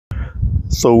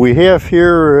So we have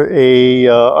here a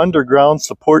underground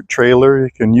support trailer.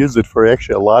 You can use it for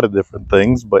actually a lot of different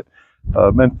things, but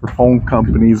meant for phone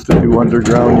companies to do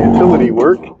underground utility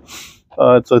work.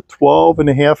 It's a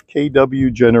 12.5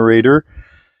 kW generator.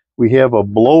 We have a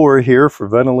blower here for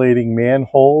ventilating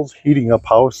manholes, heating up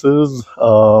houses.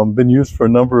 Been used for a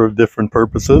number of different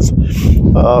purposes.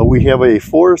 We have a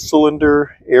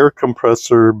 4-cylinder air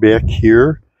compressor back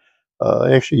here.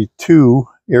 Actually, 2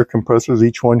 air compressors.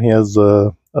 Each one has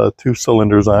 2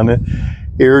 cylinders on it.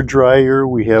 Air dryer.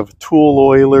 We have tool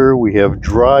oiler. We have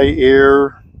dry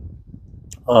air.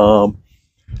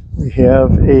 We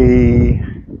have a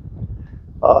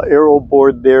aero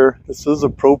board there. This is a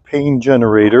propane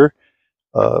generator.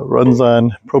 Runs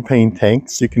on propane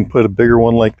tanks. You can put a bigger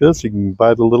one like this. You can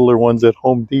buy the littler ones at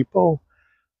Home Depot.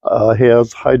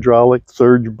 Has hydraulic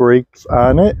surge brakes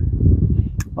on it.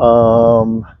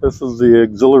 This is the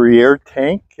auxiliary air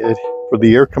tank for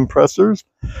the air compressors.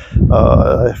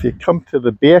 If you come to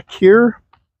the back here,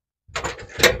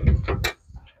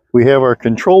 we have our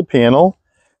control panel.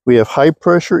 We have high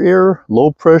pressure air,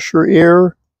 low pressure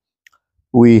air.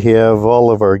 We have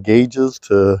all of our gauges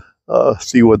to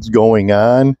see what's going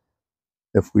on.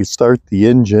 If we start the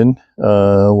engine,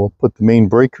 we'll put the main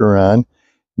breaker on, and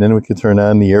then we can turn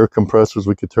on the air compressors.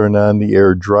 We could turn on the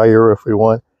air dryer if we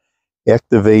want.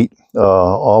 Activate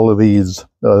all of these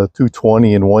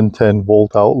 220 and 110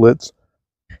 volt outlets.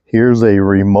 Here's a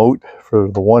remote for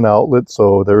the one outlet.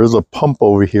 So there is a pump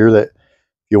over here that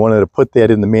if you wanted to put that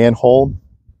in the manhole,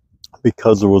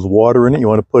 because there was water in it, you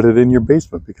want to put it in your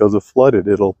basement because it flooded,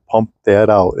 it'll pump that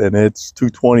out, and it's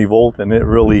 220 volt and it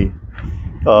really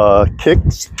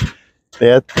kicks.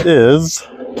 That is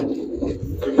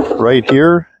right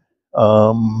here,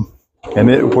 and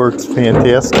it works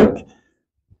fantastic.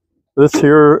 This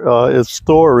here is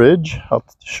storage. I'll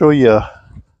show you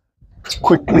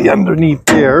quickly underneath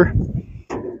there.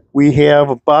 We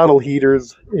have bottle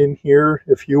heaters in here.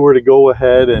 If you were to go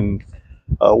ahead and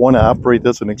want to operate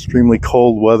this in extremely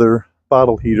cold weather,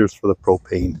 bottle heaters for the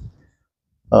propane.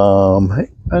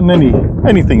 And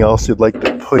anything else you'd like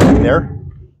to put in there.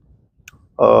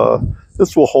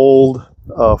 This will hold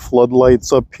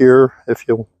floodlights up here if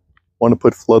you want to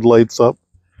put floodlights up.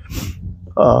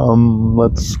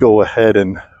 Let's go ahead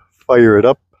and fire it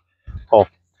up. Oh,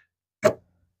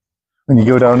 when you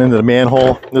go down into the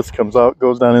manhole, this comes out,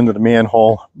 goes down into the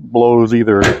manhole, blows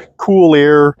either cool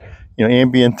air,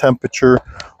 ambient temperature,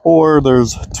 or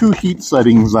there's 2 heat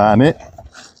settings on it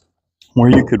where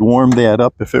you could warm that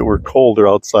up if it were colder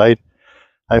outside.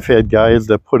 I've had guys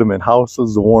that put them in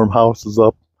houses to warm houses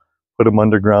up, put them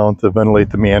underground to ventilate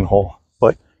the manhole.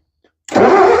 But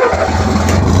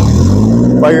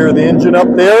fire the engine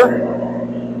up there,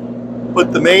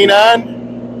 put the main on,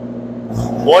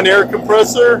 1 air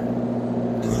compressor,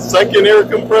 2nd air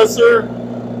compressor.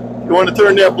 You want to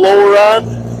turn that blower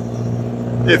on.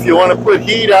 If you want to put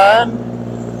heat on,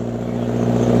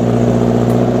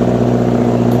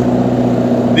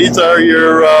 these are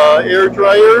your air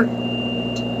dryer.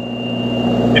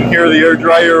 You can hear the air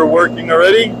dryer working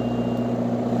already.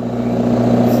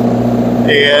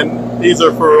 And these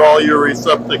are for all your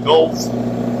receptacles.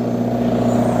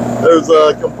 There's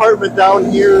a compartment down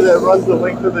here that runs the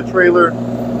length of the trailer.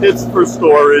 It's for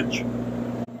storage.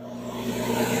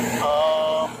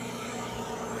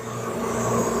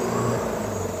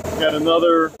 Got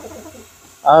another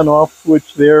on-off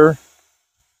switch there.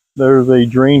 There's a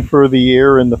drain for the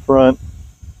air in the front.